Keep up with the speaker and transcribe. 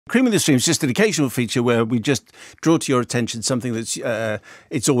Cream of the Stream is just an occasional feature where we just draw to your attention something that's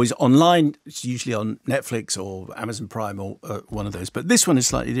it's always online. It's usually on Netflix or Amazon Prime or one of those. But this one is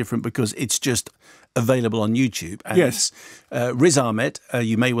slightly different because it's just available on YouTube. And yes. Riz Ahmed,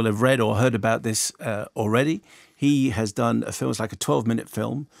 you may well have read or heard about this already. He has done a film, it's like a 12-minute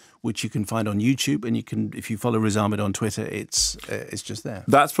film, which you can find on YouTube, and you can, if you follow Riz Ahmed on Twitter, it's just there.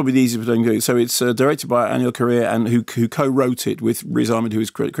 That's probably the easiest thing to do. So it's directed by Anil Karir, and who co-wrote it with Riz Ahmed, who is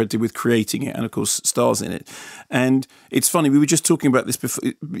credited with creating it, and of course stars in it. And it's funny, we were just talking about this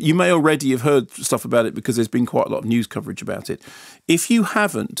before. You may already have heard stuff about it because there's been quite a lot of news coverage about it. If you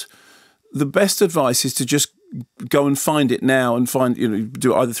haven't, the best advice is to just go and find it now and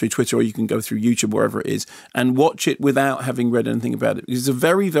do it either through Twitter or you can go through YouTube, wherever it is, and watch it without having read anything about it. It's a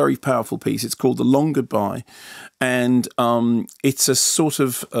very, very powerful piece. It's called The Long Goodbye, and it's a sort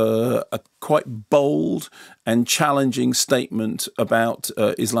of a quite bold and challenging statement about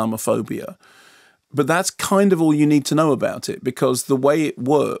Islamophobia. But that's kind of all you need to know about it, because the way it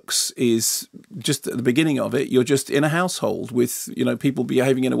works is just at the beginning of it, you're just in a household with, people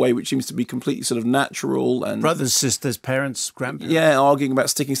behaving in a way which seems to be completely sort of natural. And brothers, sisters, parents, grandparents. Yeah, arguing about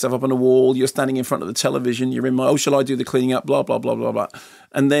sticking stuff up on a wall. You're standing in front of the television. You're in shall I do the cleaning up? Blah, blah, blah, blah, blah.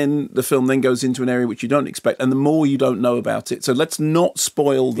 And then the film then goes into an area which you don't expect. And the more you don't know about it. So let's not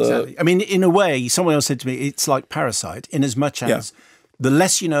spoil the... Exactly. I mean, in a way, someone else said to me, it's like Parasite, in as much as... Yeah. The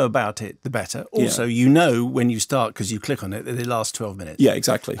less you know about it, the better. Also, you know when you start, because you click on it, that it lasts 12 minutes. Yeah,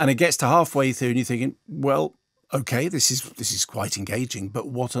 exactly. And it gets to halfway through and you're thinking, well, okay, this is quite engaging, but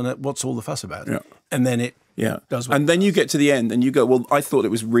what's all the fuss about it? Yeah. And then it does what And then you get to the end and you go, well, I thought it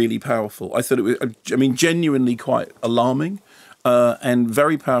was really powerful. I thought it was, genuinely quite alarming and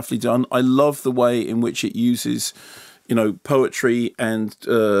very powerfully done. I love the way in which it uses, poetry and...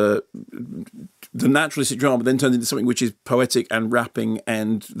 the naturalistic drama then turns into something which is poetic and rapping,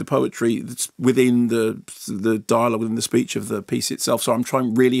 and the poetry that's within the dialogue, within the speech of the piece itself. So I'm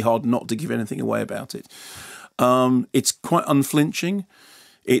trying really hard not to give anything away about it. It's quite unflinching.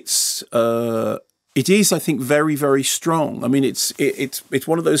 It is, I think, very, very strong. I mean, it's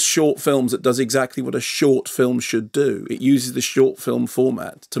one of those short films that does exactly what a short film should do. It uses the short film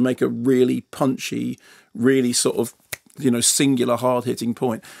format to make a really punchy, really sort of singular, hard-hitting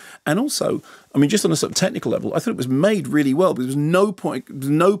point. And also, just on a sort of technical level, I thought it was made really well. But there was no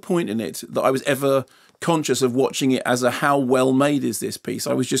point in it that I was ever conscious of watching it as how well made is this piece.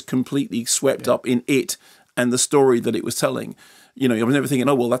 I was just completely swept up in it and the story that it was telling. I was never thinking,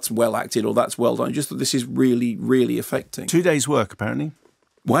 oh, well, that's well acted or that's well done. I just thought this is really, really affecting. 2 days' work, apparently.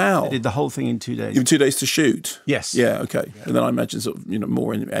 Wow. They did the whole thing in 2 days. In 2 days to shoot? Yes. Yeah, okay. Yeah. And then I imagine sort of,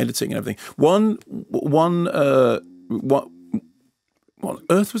 more in editing and everything. What on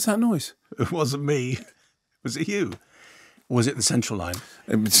earth was that noise? It wasn't me. Was it you? Or was it the central line?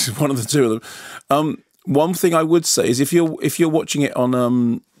 It's one of the two of them. One thing I would say is if you're watching it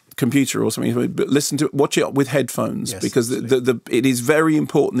on computer or something, but watch it with headphones, because it is very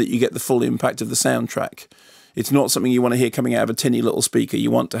important that you get the full impact of the soundtrack. It's not something you want to hear coming out of a tinny little speaker.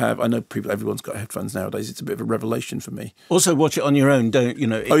 You want to have... I know everyone's got headphones nowadays. It's a bit of a revelation for me. Also, watch it on your own. Don't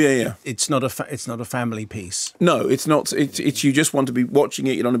yeah. It's not a family piece. No, it's not. It's you just want to be watching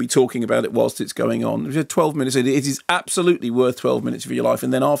it. You don't want to be talking about it whilst it's going on. 12 minutes. It is absolutely worth 12 minutes of your life,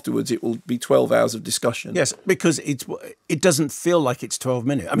 and then afterwards it will be 12 hours of discussion. Yes, because it doesn't feel like it's 12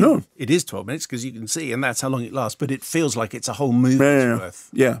 minutes. I mean, no. It is 12 minutes because you can see, and that's how long it lasts. But it feels like it's a whole movie's worth.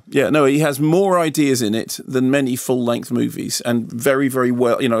 Yeah. No, he has more ideas in it than many full-length movies, and very, very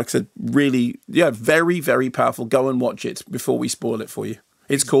well, like I said, really, very, very powerful. Go and watch it before we spoil it for you.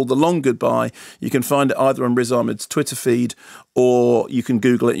 It's called The Long Goodbye. You can find it either on Riz Ahmed's Twitter feed, or you can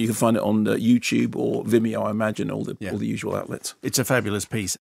Google it. You can find it on YouTube or Vimeo, I imagine, all the usual outlets. It's a fabulous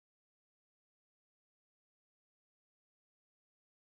piece.